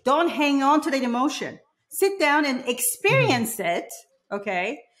key. Don't hang on to that emotion. Sit down and experience it.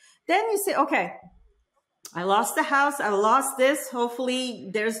 Okay. Then you say, okay, I lost the house. I lost this. Hopefully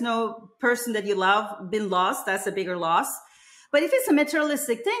there's no person that you love been lost. That's a bigger loss. But if it's a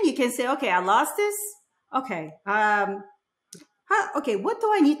materialistic thing, you can say, okay, I lost this. Okay. Okay. What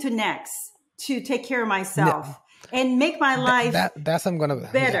do I need to next to take care of myself and make my life that's I'm gonna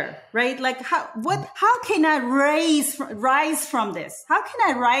better, right? Like how can I rise from this? How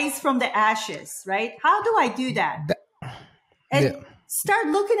can I rise from the ashes, right? How do I do that? Start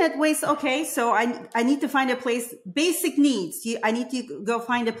looking at ways. Okay, so I need to find a place, basic needs. I need to go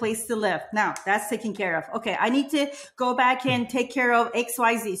find a place to live. Now that's taken care of. Okay, I need to go back and take care of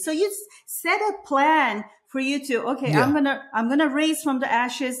XYZ. So you set a plan for you to, okay, I'm gonna raise from the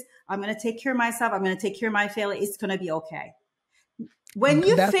ashes. I'm gonna take care of myself. I'm gonna take care of my family. It's gonna be okay. When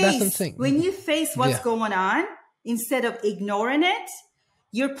you face what's going on, instead of ignoring it,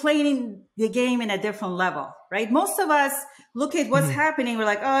 you're playing the game in a different level, right? Most of us look at what's happening. We're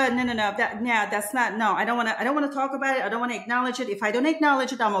like, oh, no, that's not, no, I don't want to talk about it. I don't want to acknowledge it. If I don't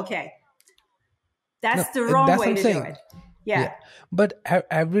acknowledge it, I'm okay. That's the wrong way to do it. Yeah. But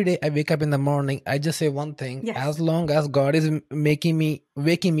every day I wake up in the morning, I just say one thing. Yes. As long as God is waking me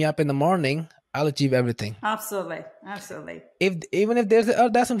up in the morning, I'll achieve everything. Absolutely. Even if there's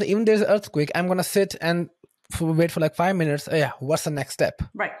an earthquake, I'm going to sit and wait for like 5 minutes. What's the next step?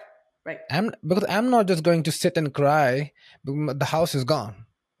 Right. Because I'm not just going to sit and cry. The house is gone.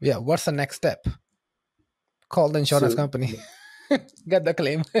 Yeah. What's the next step? Call the insurance company. Get the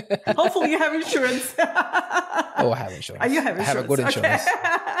claim. Hopefully you have insurance. I have insurance. You have insurance. I have a good insurance. Okay.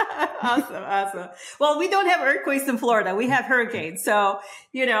 Awesome. Well, we don't have earthquakes in Florida. We have hurricanes. So,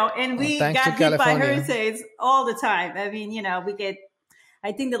 and we got hit by hurricanes all the time. I mean,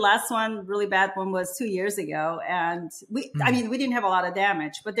 I think the last one, really bad one, was 2 years ago. And we didn't have a lot of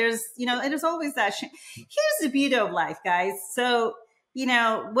damage, but there's always that. Here's the beauty of life, guys. So,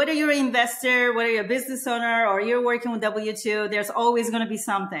 whether you're an investor, whether you're a business owner, or you're working with W-2, there's always going to be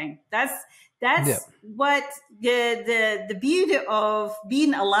something. That's what the beauty of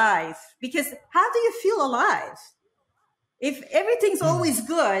being alive. Because how do you feel alive? If everything's always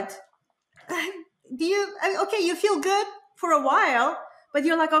good, you feel good for a while, but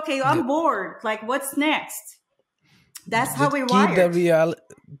you're like, okay, I'm bored. Like, what's next? That's how we're wired.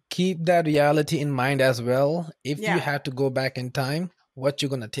 Keep that reality in mind as well. If you have to go back in time, what you're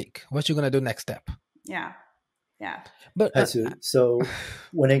going to take? What you're going to do next step? Yeah. But so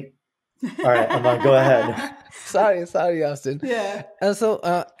when it... All right, Aman, go ahead. Sorry, Austin. Yeah. So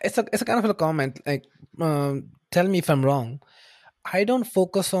it's a kind of a comment. Like, tell me if I'm wrong. I don't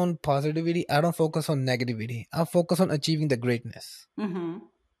focus on positivity. I don't focus on negativity. I focus on achieving the greatness. Mm-hmm.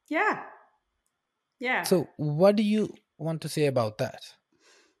 Yeah. So what do you want to say about that?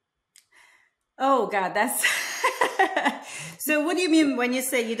 Oh, God, that's... So what do you mean when you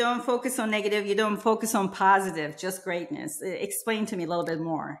say you don't focus on negative, you don't focus on positive, just greatness? Explain to me a little bit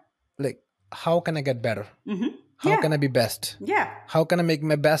more. Like, how can I get better? Mm-hmm. How can I be best? Yeah. How can I make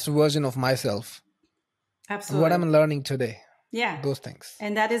my best version of myself? Absolutely. What I'm learning today. Yeah. Those things.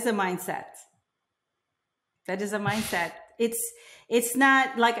 And that is a mindset. It's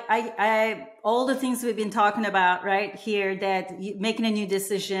not like I all the things we've been talking about right here, that making a new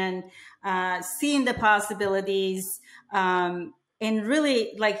decision, seeing the possibilities, and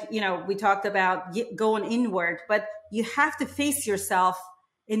really, like, we talked about going inward, but you have to face yourself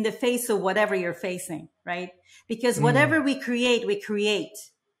in the face of whatever you're facing, right? Because whatever we create.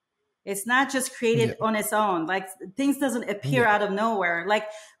 It's not just created on its own. Like, things doesn't appear out of nowhere. Like,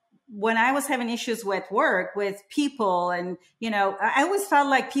 when I was having issues with work, with people, and, I always felt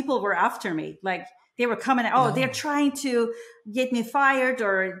like people were after me. Like, they were coming, they're trying to get me fired,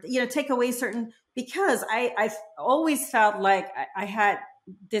 or, take away certain, because I always felt like I had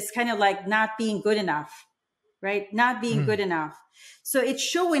this kind of like not being good enough, right? Not being good enough. So it's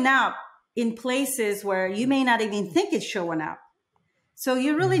showing up in places where you may not even think it's showing up. So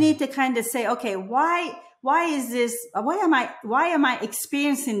you really need to kind of say, okay, why is this, why am I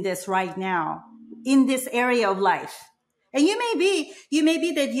experiencing this right now in this area of life? And you may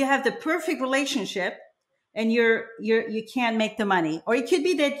be that you have the perfect relationship and you can't make the money, or it could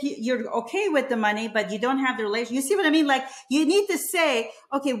be that you're okay with the money, but you don't have the relation. You see what I mean? Like, you need to say,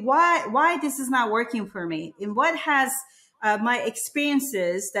 okay, why this is not working for me, and what has my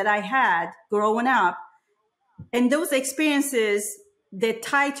experiences that I had growing up, and those experiences that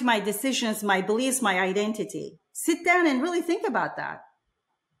tie to my decisions, my beliefs, my identity. Sit down and really think about that,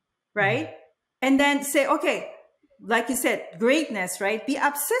 right? And then say, okay, like you said, greatness, right? Be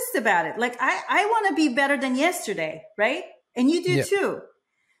obsessed about it. Like, I want to be better than yesterday, right? And you do too.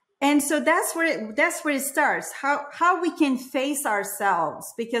 And so that's where it starts. How we can face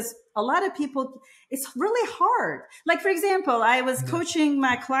ourselves, because a lot of people, it's really hard. Like, for example, I was coaching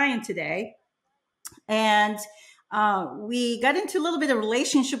my client today, and we got into a little bit of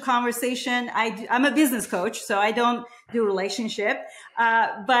relationship conversation. I'm a business coach, so I don't do relationship.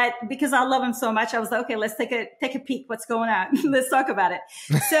 But because I love him so much, I was like, okay, let's take a peek. What's going on? Let's talk about it.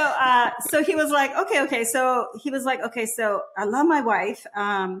 So he was like, okay. So he was like, okay, so I love my wife.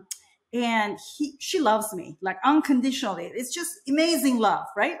 And she loves me like unconditionally. It's just amazing love,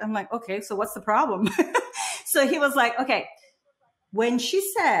 right? I'm like, okay, so what's the problem? So he was like, okay, when she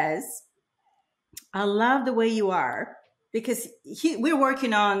says, I love the way you are, because we're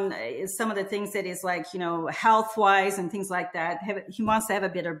working on some of the things that is like, health wise and things like that. He wants to have a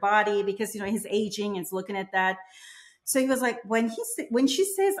better body because, he's aging and is looking at that. So he was like, when she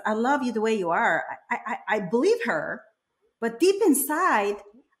says, I love you the way you are, I believe her, but deep inside,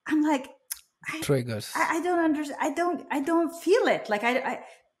 I'm like, triggers. I don't understand. I don't feel it. Like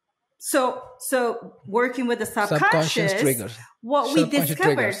So working with the subconscious triggers. What we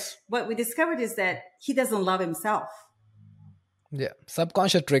discovered is that he doesn't love himself. Yeah.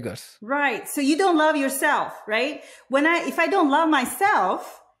 Subconscious triggers. Right. So you don't love yourself, right? If I don't love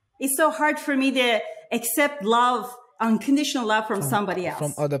myself, it's so hard for me to accept love, unconditional love from somebody else.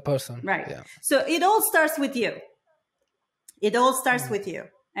 From other person. Right. Yeah. So it all starts with you. It all starts with you.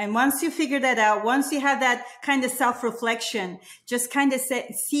 And once you figure that out, once you have that kind of self-reflection, just kind of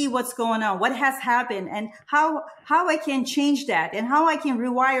see what's going on, what has happened, and how I can change that, and how I can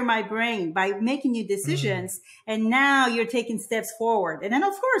rewire my brain by making new decisions. And now you're taking steps forward. And then,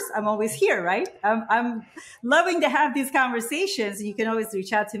 of course, I'm always here, right? I'm loving to have these conversations. You can always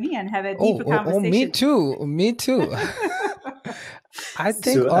reach out to me and have a deeper conversation. Me too. I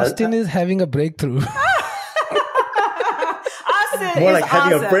think Austin is having a breakthrough. More like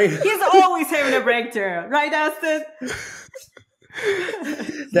having a break. He's always having a breakthrough, right, Austin?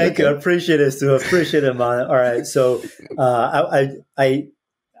 Thank you. I appreciate it, Sue. Appreciate it, man. All right. So I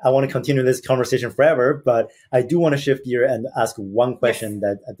want to continue this conversation forever, but I do want to shift gear and ask one question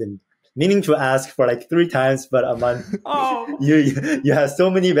that I've been meaning to ask for like 3 times, but Aman, you have so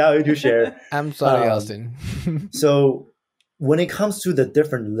many value to share. I'm sorry, Austin. So when it comes to the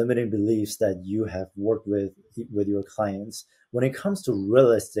different limiting beliefs that you have worked with your clients, when it comes to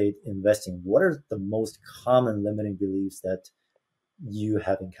real estate investing, what are the most common limiting beliefs that you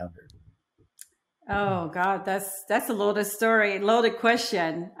have encountered? Oh God, that's a loaded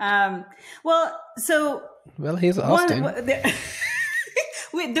question. Well, he's Austin.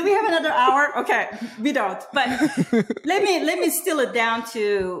 Do we have another hour? Okay, we don't. But let me distill it down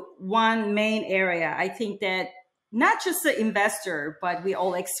to one main area. I think that not just the investor, but we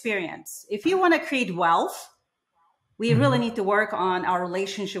all experience. If you want to create wealth, we really need to work on our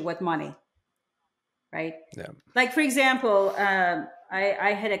relationship with money, right? Yeah. Like, for example, I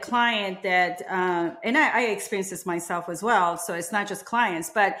had a client that, and I experienced this myself as well. So it's not just clients,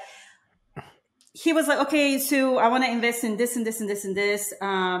 but he was like, okay, so I want to invest in this and this and this and this.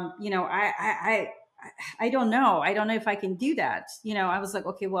 I don't know. I don't know if I can do that. I was like,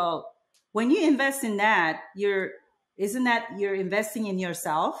 okay, well, when you invest in that, you're investing in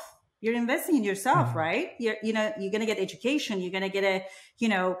yourself. You're investing in yourself, right? You're going to get education. You're going to get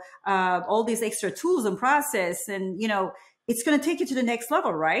all these extra tools and process, and, it's going to take you to the next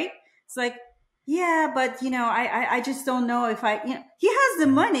level, right? It's like, yeah, but, I just don't know if he has the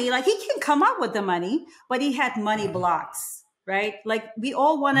money, like he can come up with the money, but he had money blocks, right? Like we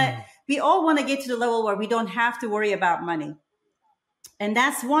all want to get to the level where we don't have to worry about money. And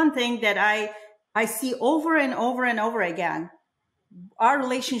that's one thing that I see over and over and over again. Our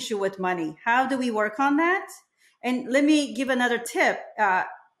relationship with money. How do we work on that? And let me give another tip.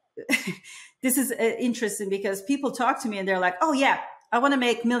 This is interesting because people talk to me and they're like, oh yeah, I want to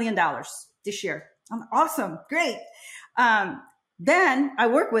make $1 million this year. I'm awesome. Great. Then I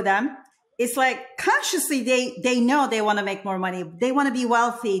work with them it's like consciously they know they want to make more money. They want to be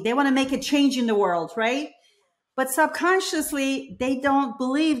wealthy. They want to make a change in the world, right? But subconsciously, they don't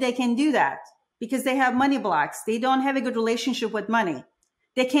believe they can do that because they have money blocks. They don't have a good relationship with money.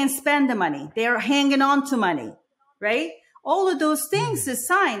 They can't spend the money. They're hanging on to money, right? All of those things is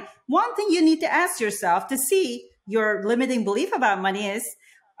sign. One thing you need to ask yourself to see your limiting belief about money is,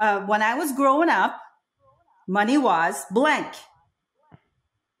 when I was growing up, money was blank.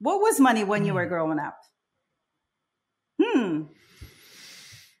 What was money when you were growing up?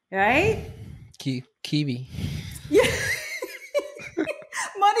 Right? Kiwi. Yeah.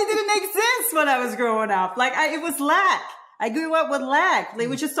 Money didn't exist when I was growing up. Like it was lack. I grew up with lack. Like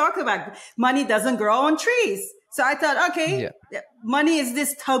we just talked about money doesn't grow on trees. So I thought, okay, money is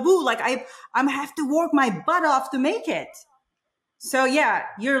this taboo. Like I'm have to work my butt off to make it. So yeah,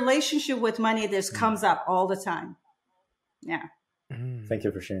 your relationship with money just comes up all the time. Yeah. Thank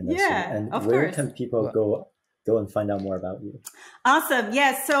you for sharing that. Yeah, and of where course. can people go and find out more about you? Awesome.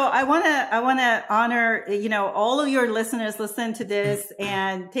 Yes. So I want to honor, all of your listeners listening to this,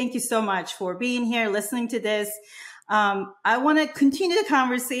 and thank you so much for being here, listening to this. I want to continue the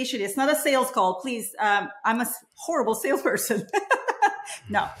conversation. It's not a sales call, please. I'm a horrible salesperson.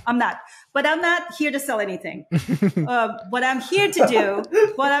 No, I'm not. But I'm not here to sell anything. What I'm here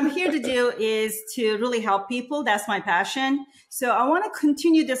to do is to really help people. That's my passion. So I want to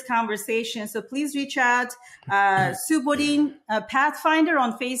continue this conversation. So please reach out. Sue Bodine, Pathfinder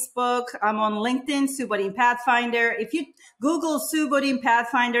on Facebook. I'm on LinkedIn, Sue Bodine Pathfinder. If you Google Sue Bodine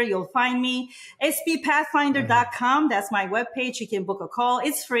Pathfinder, you'll find me. sbpathfinder.com. That's my webpage. You can book a call.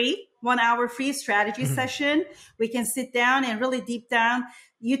 It's free. 1 hour free strategy session. We can sit down and really deep down.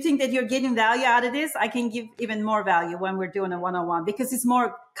 You think that you're getting value out of this? I can give even more value when we're doing a one-on-one because it's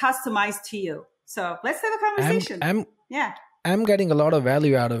more customized to you. So let's have a conversation. I'm getting a lot of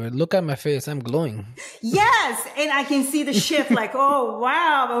value out of it. Look at my face. I'm glowing. Yes. And I can see the shift like, oh,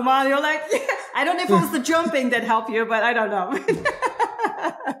 wow, Amal, you're like, I don't know if it was the jumping that helped you, but I don't know.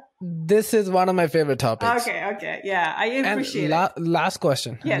 This is one of my favorite topics. Okay. Yeah, I appreciate it. Last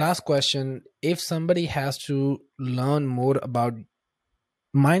question. Yes. Last question. If somebody has to learn more about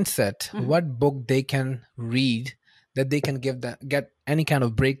mindset, what book they can read that they can get any kind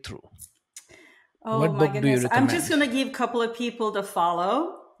of breakthrough? Oh, what book do you recommend? I'm just going to give a couple of people to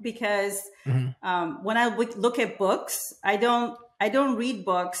follow because when I look at books, I don't read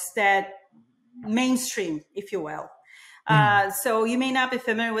books that mainstream, if you will. So you may not be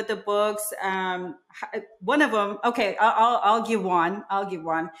familiar with the books. One of them, okay, I'll give one.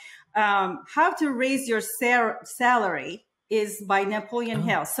 How to Raise Your Salary is by Napoleon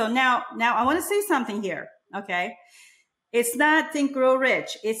Hill. So now I want to say something here. Okay. It's not Think Grow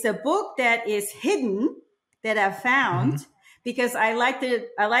Rich. It's a book that is hidden that I've found because I like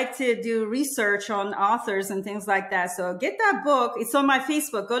to do research on authors and things like that. So get that book. It's on my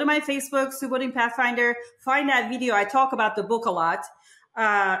Facebook. Go to my Facebook, Sue Bodine Pathfinder. Find that video. I talk about the book a lot.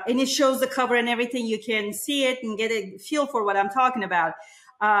 And it shows the cover and everything. You can see it and get a feel for what I'm talking about.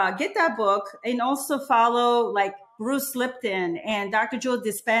 Get that book and also follow like Bruce Lipton and Dr. Joe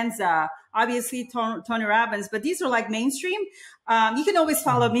Dispenza, obviously Tony Robbins, but these are like mainstream. You can always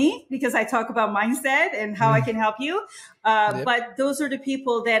follow me because I talk about mindset and how I can help you. But those are the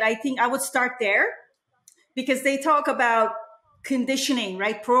people that I think I would start there because they talk about conditioning,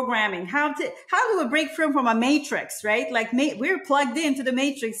 right? Programming, how to break free from a matrix, right? Like we're plugged into the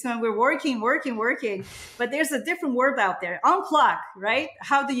matrix and we're working, but there's a different word out there, unplug, right?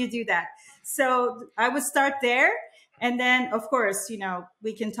 How do you do that? So I would start there. And then of course,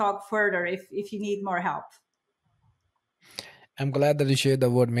 we can talk further if you need more help. I'm glad that you shared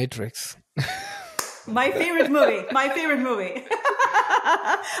the word matrix. My favorite movie.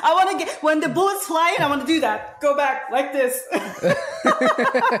 I want to when the bullets flying, I want to do that. Go back like this.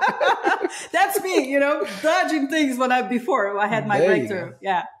 That's me, dodging things before I had my breakthrough.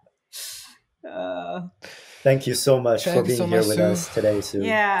 Yeah. Thank you so much for being here with us today, Sue.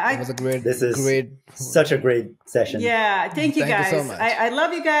 Yeah, it was such a great session. Yeah, thank you guys. You so much. I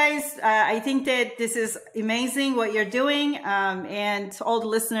love you guys. I think that this is amazing what you're doing. And to all the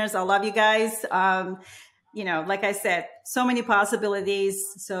listeners, I love you guys. Like I said, so many possibilities.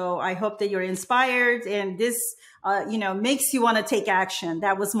 So I hope that you're inspired and this, makes you want to take action.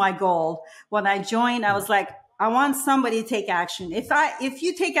 That was my goal. When I joined, I was like, I want somebody to take action. If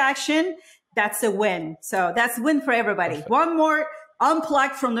you take action, that's a win. So that's a win for everybody. Perfect. One more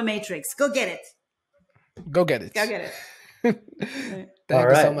unplugged from the matrix. Go get it. Thank All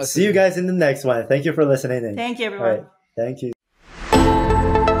right. you so much. See you guys in the next one. Thank you for listening. Thank you, everyone. All right. Thank you.